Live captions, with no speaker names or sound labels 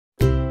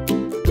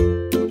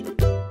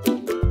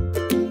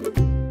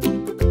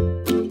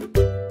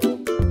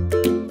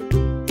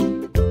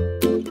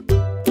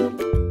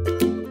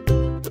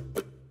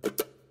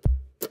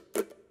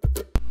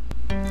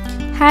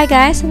Hi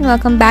guys, and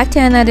welcome back to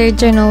another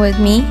journal with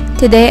me.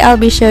 Today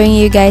I'll be showing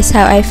you guys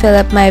how I fill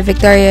up my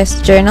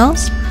Victorious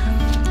journals.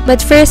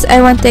 But first I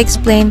want to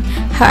explain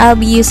how I'll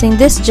be using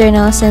this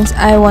journal since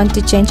I want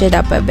to change it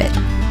up a bit.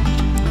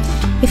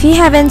 If you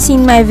haven't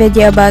seen my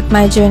video about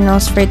my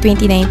journals for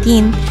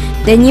 2019,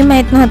 then you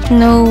might not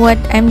know what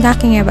I'm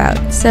talking about.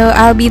 So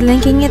I'll be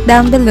linking it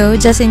down below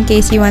just in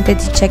case you wanted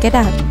to check it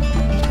out.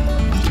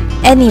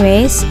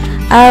 Anyways,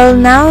 I'll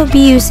now be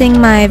using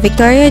my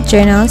Victoria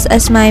journals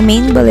as my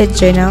main bullet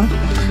journal,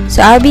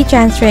 so I'll be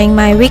transferring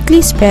my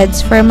weekly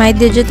spreads for my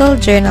digital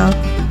journal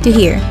to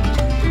here,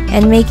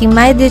 and making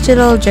my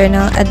digital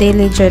journal a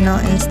daily journal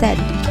instead.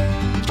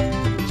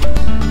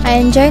 I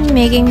enjoyed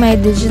making my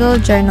digital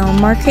journal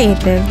more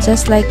creative,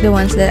 just like the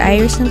ones that I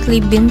recently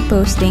been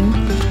posting,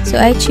 so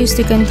I choose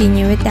to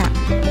continue with that.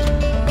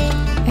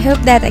 I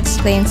hope that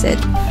explains it.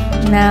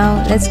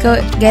 Now, let's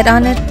go get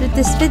on it with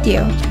this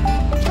video.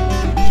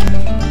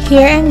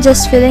 Here I'm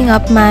just filling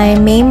up my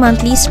May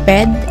monthly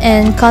spread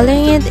and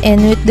coloring it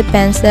in with the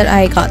pens that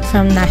I got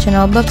from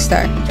National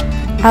Bookstore.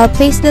 I'll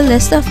place the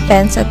list of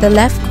pens at the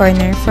left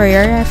corner for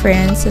your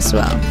reference as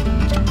well.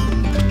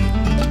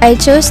 I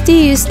chose to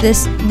use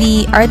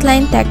the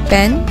Artline Tech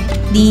pen,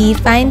 the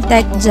Fine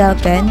Tech Gel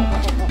pen,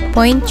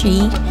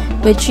 0.3,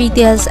 which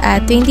retails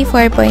at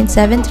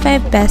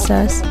 24.75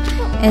 pesos,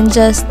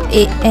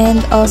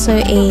 and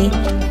also a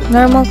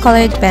normal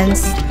colored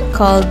pens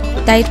called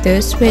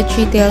Titus, which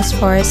retails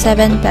for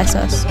 7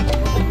 pesos.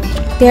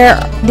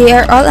 They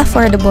are all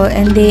affordable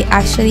and they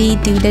actually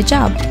do the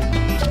job.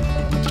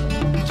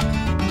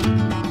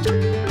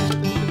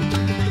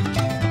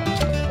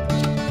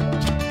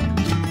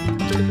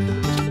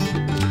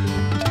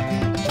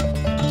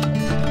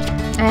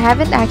 I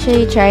haven't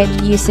actually tried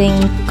using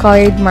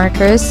colored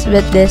markers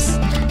with this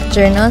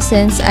journal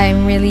since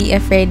I'm really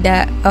afraid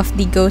of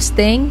the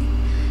ghosting.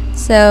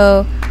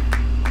 So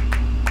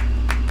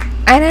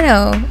I don't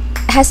know.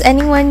 Has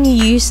anyone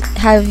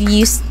have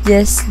used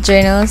this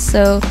journal?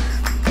 So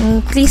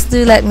please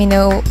do let me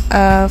know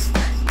of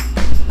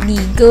the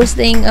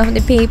ghosting of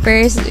the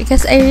papers,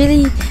 because I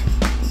really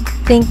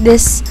think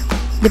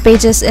the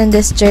pages in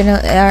this journal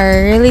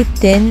are really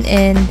thin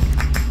and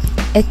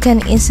it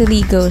can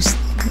easily ghost.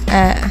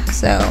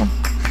 So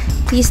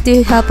please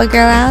do help a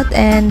girl out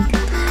and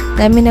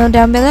let me know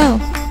down below.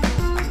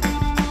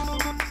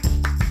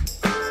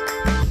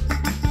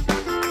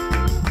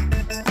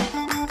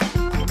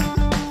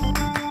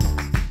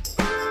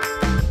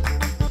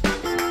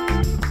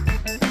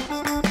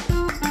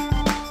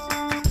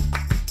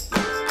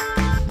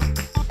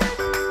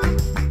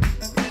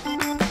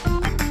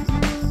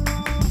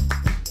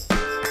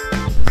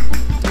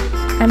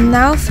 I'm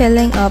now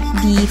filling up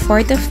the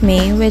 4th of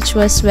May, which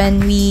was when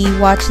we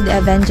watched the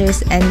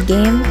Avengers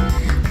Endgame,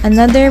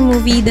 another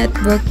movie that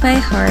broke my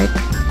heart.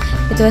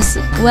 It was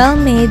well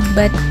made,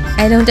 but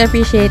I don't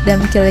appreciate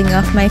them killing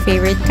off my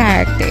favorite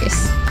characters.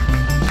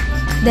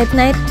 That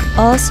night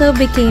also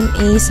became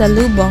a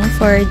salubong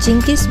for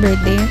Jinky's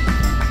birthday.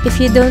 If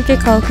you don't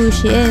recall who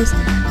she is,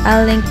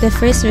 I'll link the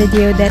first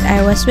video that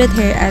I was with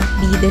her at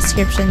the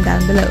description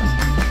down below.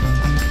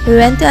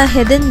 We went to a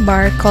hidden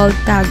bar called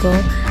Taggo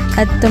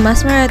at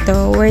Tomas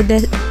Morato where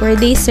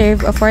they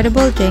serve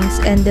affordable drinks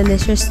and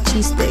delicious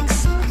cheese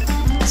sticks.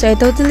 So I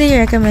totally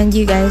recommend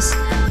you guys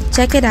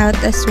check it out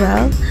as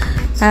well.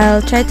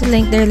 I'll try to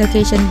link their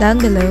location down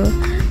below.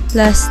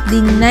 Plus,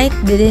 the night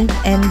didn't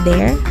end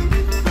there.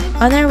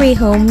 On our way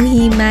home,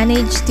 we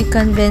managed to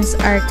convince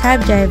our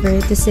cab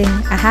driver to sing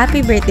a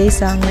happy birthday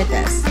song with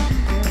us.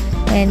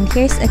 And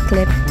here's a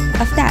clip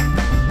of that.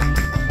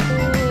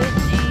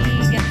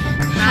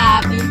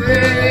 Happy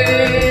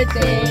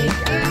birthday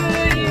to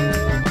you.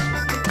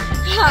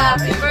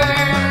 Happy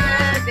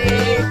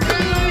birthday to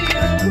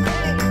you.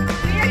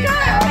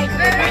 Happy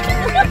birthday.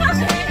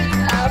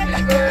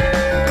 Happy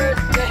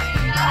birthday.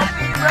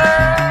 Happy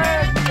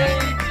birthday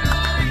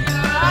to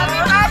you.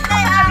 Happy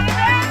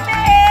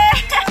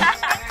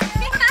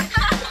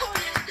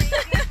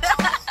birthday.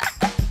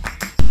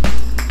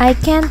 I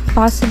can't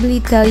possibly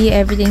tell you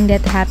everything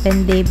that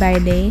happened day by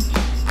day,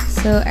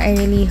 so I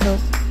really hope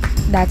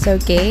that's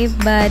okay,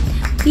 but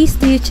please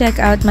do check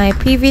out my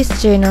previous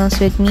journals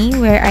with me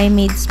where I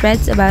made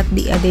spreads about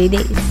the other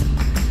days.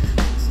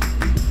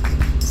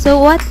 So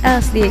what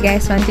else do you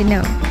guys want to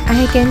know?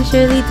 I can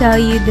surely tell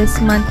you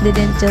this month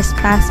didn't just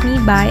pass me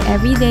by.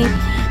 Every day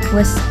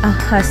was a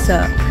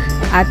hustle.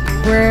 At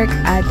work,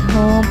 at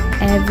home,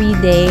 every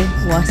day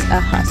was a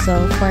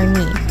hustle for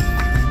me.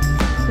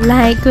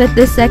 Like with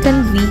the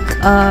second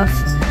week of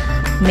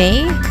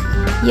May,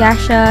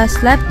 Yasha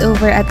slept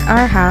over at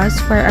our house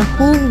for a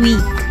whole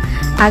week.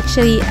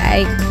 Actually,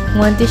 I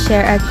want to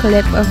share a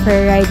clip of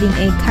her riding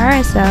a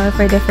carousel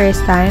for the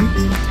first time.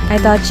 I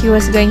thought she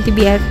was going to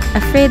be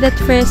afraid at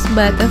first,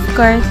 but of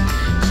course,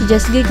 she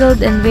just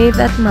giggled and waved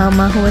at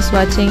Mama who was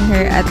watching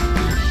her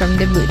from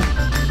the booth.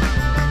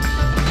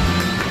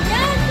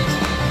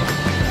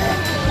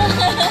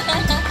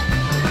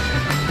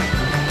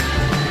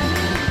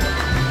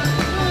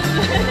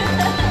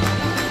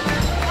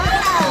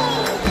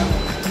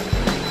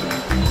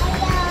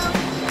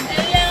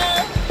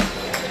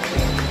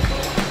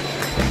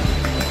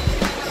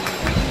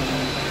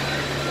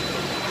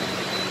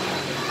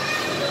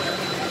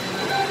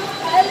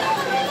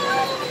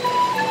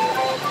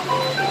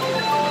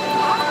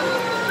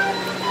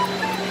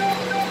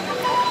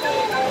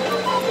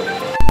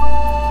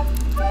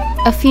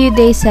 A few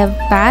days have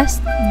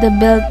passed. The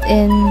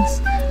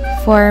built-ins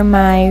for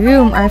my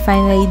room are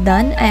finally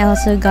done. I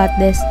also got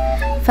this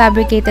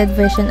fabricated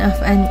version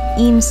of an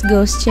Eames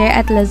ghost chair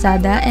at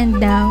Lazada, and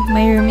now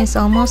my room is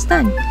almost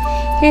done.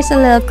 Here's a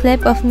little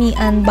clip of me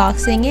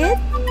unboxing it.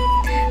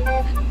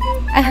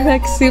 I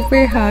look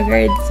super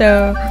haggard,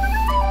 so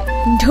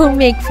don't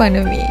make fun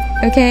of me,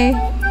 okay?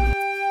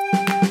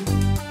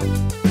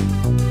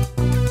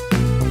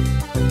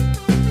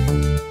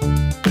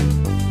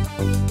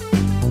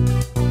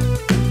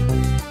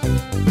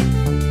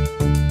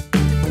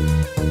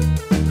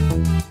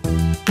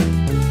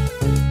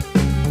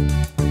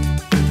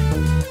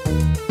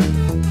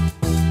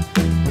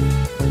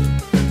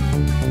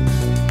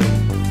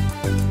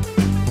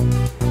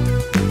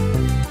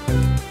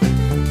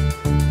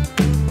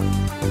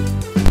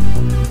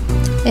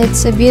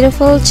 It's a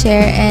beautiful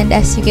chair, and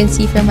as you can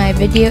see from my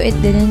video, it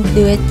didn't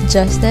do it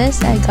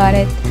justice. I got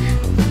it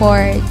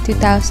for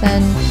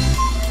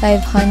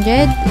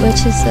 2,500,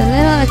 which is a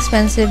little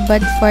expensive,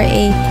 but for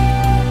a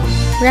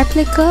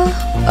replica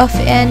of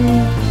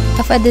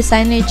a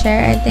designer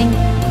chair, I think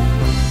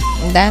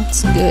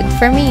that's good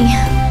for me.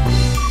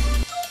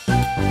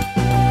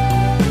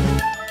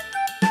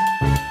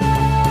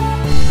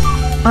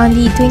 On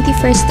the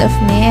 21st of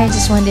May, I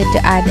just wanted to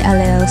add a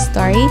little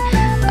story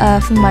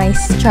of my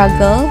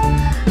struggle.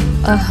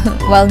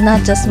 Well,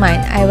 not just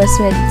mine. I was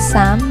with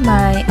Sam,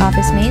 my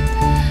office mate,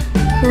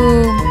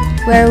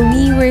 where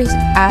we were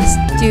asked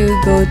to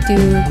go to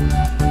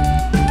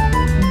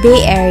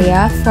Bay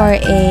Area for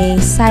a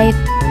site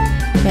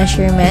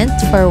measurement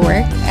for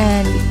work,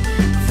 and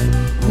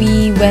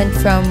we went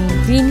from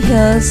Green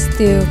Hills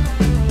to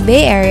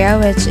Bay Area,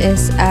 which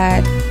is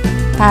at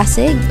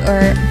Pasig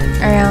or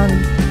around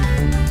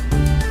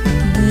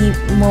the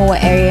MOA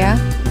area.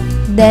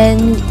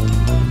 Then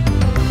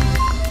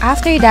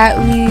after that,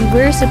 we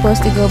were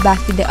supposed to go back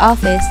to the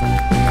office,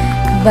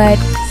 but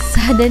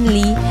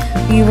suddenly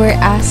we were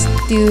asked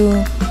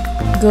to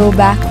go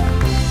back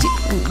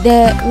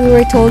we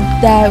were told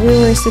that we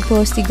were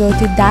supposed to go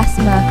to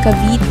Dasma,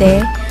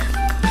 Cavite,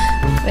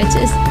 which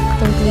is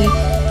totally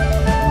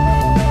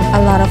a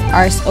lot of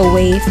hours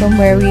away from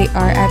where we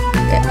are at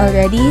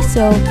already.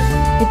 So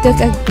we took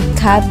a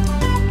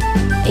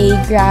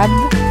Grab,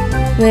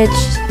 which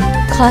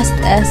cost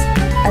us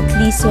at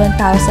least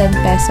 1,000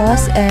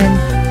 pesos, and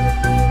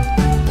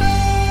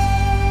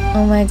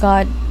oh my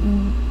god,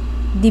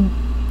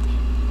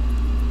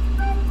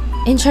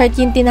 in short,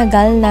 yung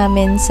tinagal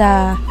namin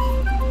sa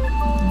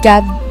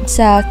cab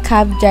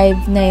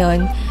drive na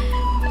yon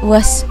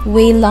was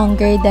way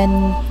longer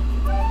than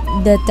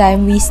the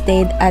time we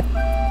stayed at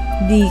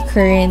the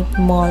current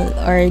mall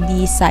or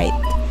the site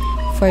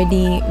for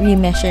the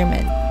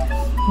remeasurement.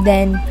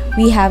 Then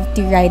we have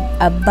to ride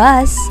a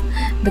bus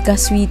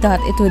because we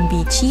thought it would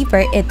be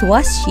cheaper. It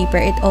was cheaper.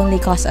 It only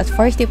cost us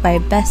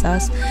 45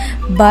 pesos,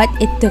 but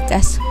it took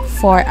us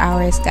 4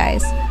 hours,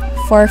 guys.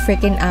 4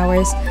 freaking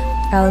hours.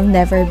 I'll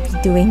never be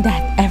doing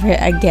that ever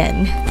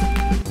again.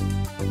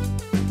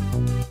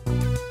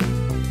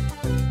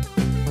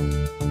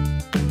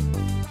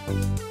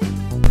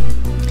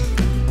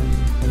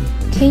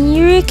 Can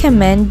you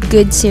recommend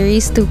good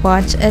series to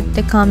watch at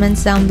the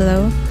comments down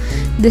below?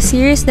 The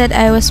series that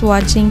I was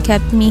watching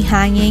kept me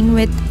hanging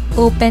with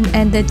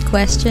open-ended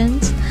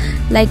questions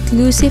like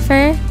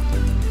Lucifer.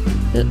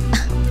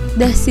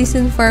 The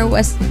season 4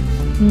 was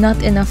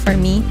not enough for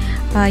me.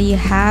 You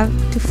have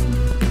to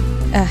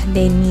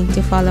they need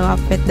to follow up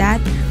with that.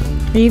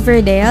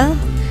 Riverdale,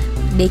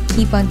 they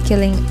keep on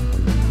killing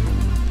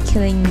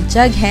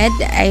Jughead.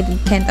 I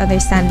can't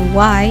understand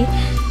why.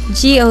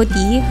 GOT,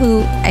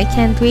 who I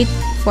can't wait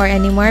for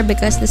anymore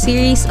because the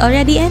series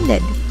already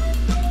ended,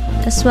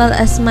 as well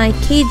as my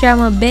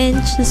K-drama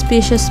binge,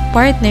 Suspicious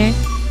Partner,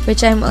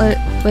 which I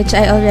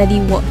already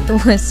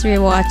was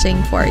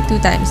rewatching for 2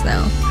 times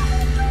now.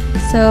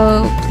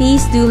 So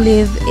please do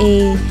leave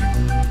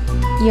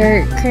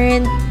your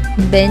current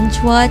binge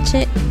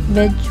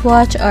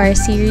watch or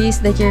series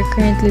that you're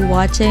currently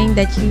watching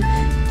that you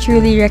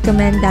truly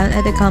recommend down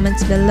at the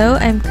comments below.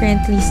 I'm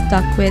currently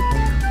stuck with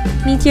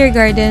Meteor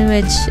Garden,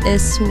 which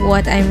is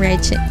what I'm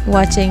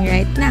watching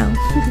right now.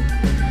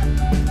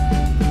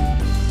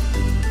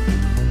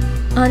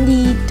 On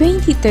the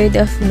 23rd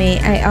of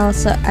May, I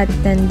also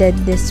attended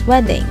this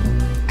wedding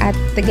at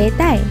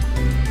Tagaytay,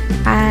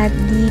 at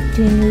the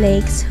Twin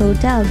Lakes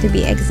Hotel to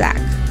be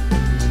exact.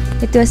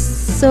 It was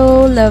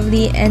so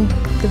lovely and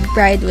the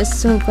bride was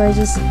so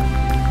gorgeous.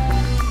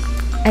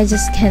 I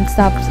just can't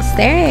stop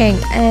staring,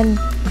 and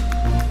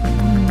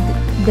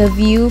the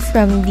view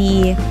from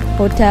the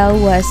hotel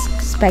was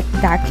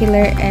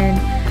spectacular, and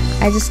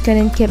I just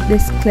couldn't keep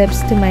these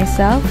clips to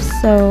myself,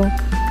 so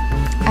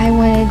I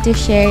wanted to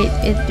share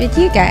it with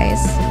you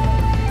guys.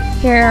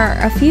 Here are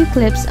a few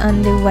clips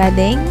on the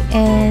wedding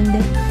and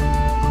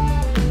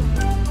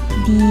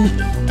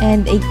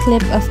a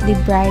clip of the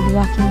bride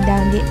walking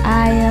down the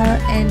aisle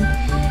and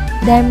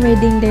them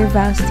reading their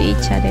vows to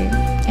each other.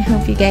 I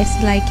hope you guys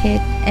like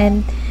it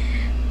and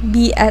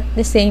be at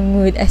the same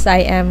mood as I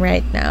am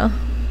right now.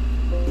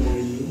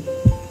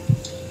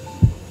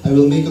 I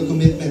will make a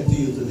commitment to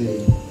you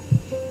today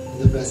in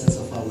the presence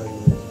of our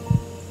Lord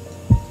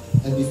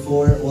and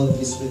before all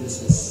these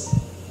witnesses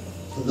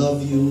to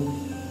love you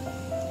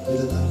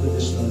with an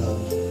unconditional love.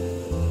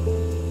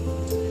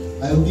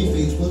 I will be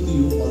faithful to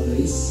you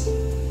always,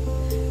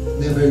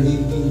 never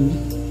leaving you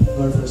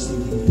nor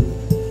forsaking you.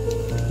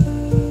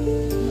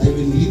 I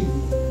will lead,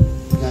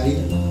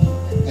 guide,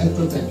 and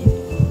protect,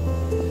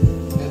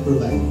 and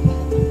provide.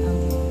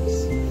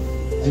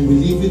 I will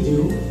live with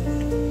you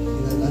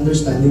in an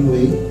understanding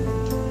way,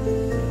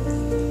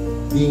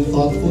 being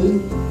thoughtful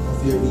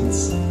of your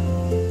needs.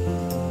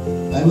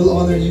 I will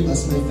honor you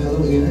as my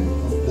fellow heir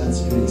of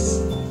God's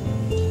grace.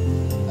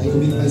 I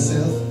commit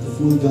myself to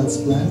fulfill God's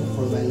plan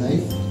for my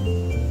life,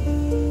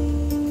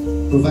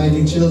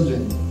 providing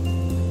children.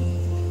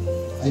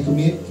 I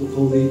commit to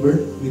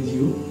co-labor with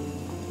you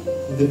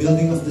in the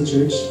building of the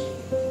church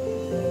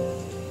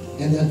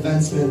and the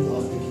advancement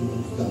of the kingdom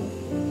of God.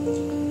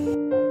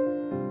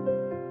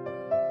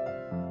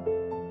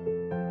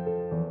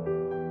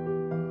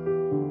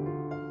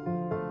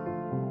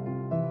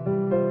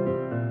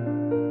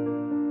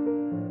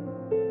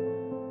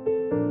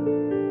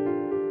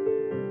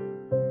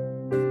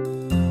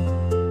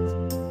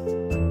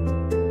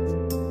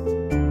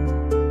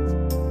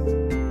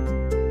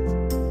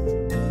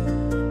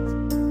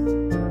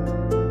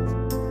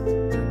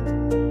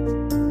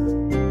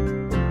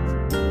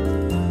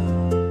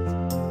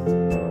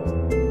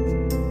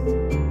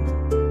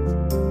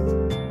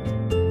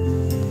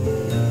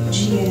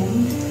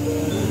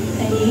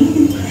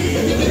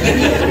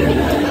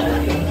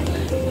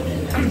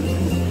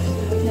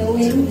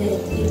 Knowing that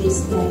it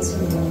is God's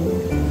will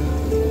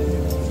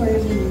for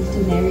me to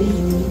marry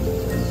you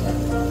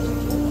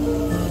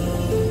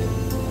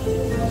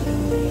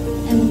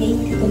and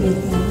make a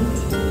commitment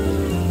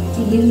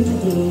to you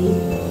today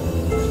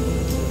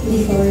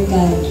before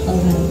God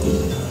Almighty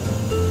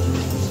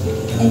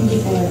and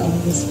before all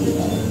these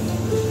people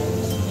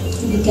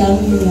to become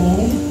your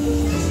wife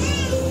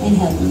and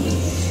help me.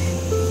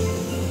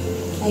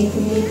 I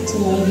commit to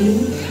love you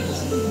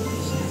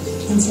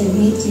and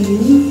submit to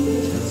you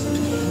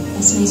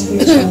as my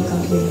spiritual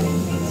companion.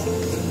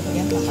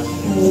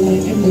 I will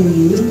not hinder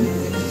you,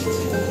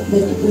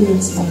 but will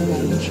inspire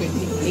you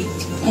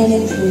and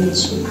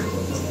encourage you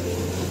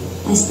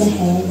as the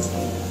head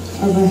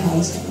of our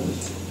household.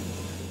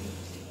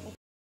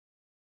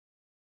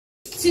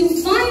 To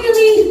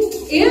finally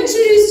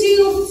introduce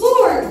you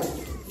for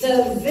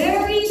the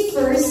very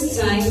first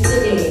time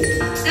today,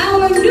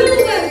 our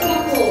newlywed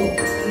couple,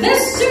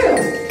 Mr.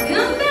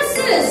 and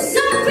Mrs.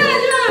 San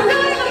Pedro.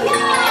 Round of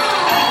applause!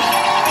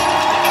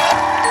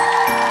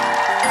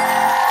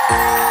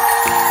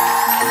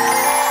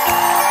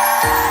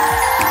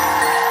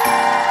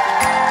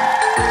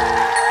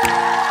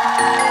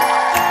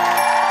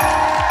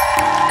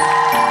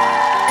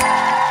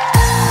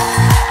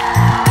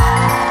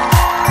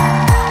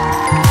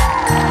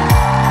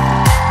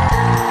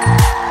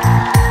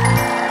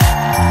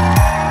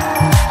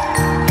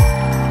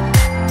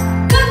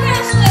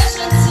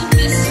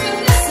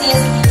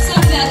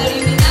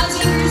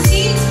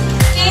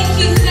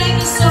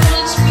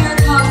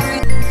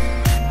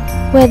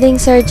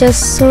 Weddings are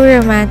just so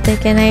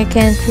romantic and I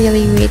can't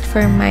really wait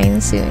for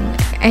mine soon.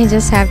 I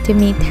just have to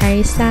meet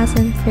Harry Styles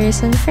in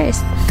person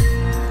first.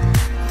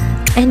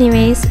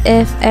 Anyways,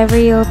 if ever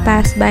you'll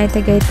pass by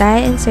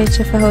Tagaytay in search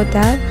of a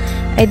hotel,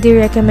 I do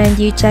recommend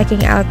you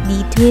checking out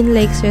the Twin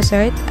Lakes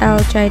Resort.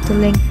 I'll try to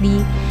link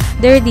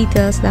their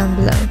details down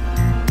below.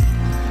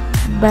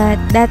 But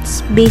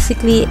that's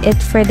basically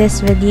it for this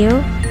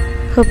video.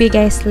 Hope you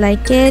guys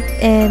like it,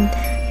 and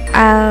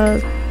I'll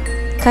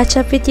catch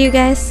up with you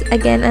guys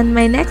again on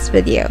my next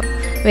video,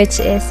 which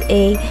is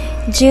a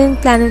June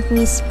Plan With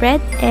Me spread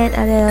and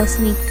a little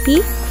sneak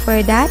peek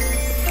for that.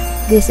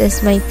 This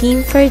is my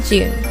theme for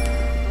June.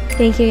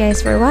 Thank you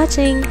guys for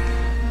watching.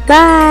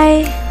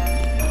 Bye!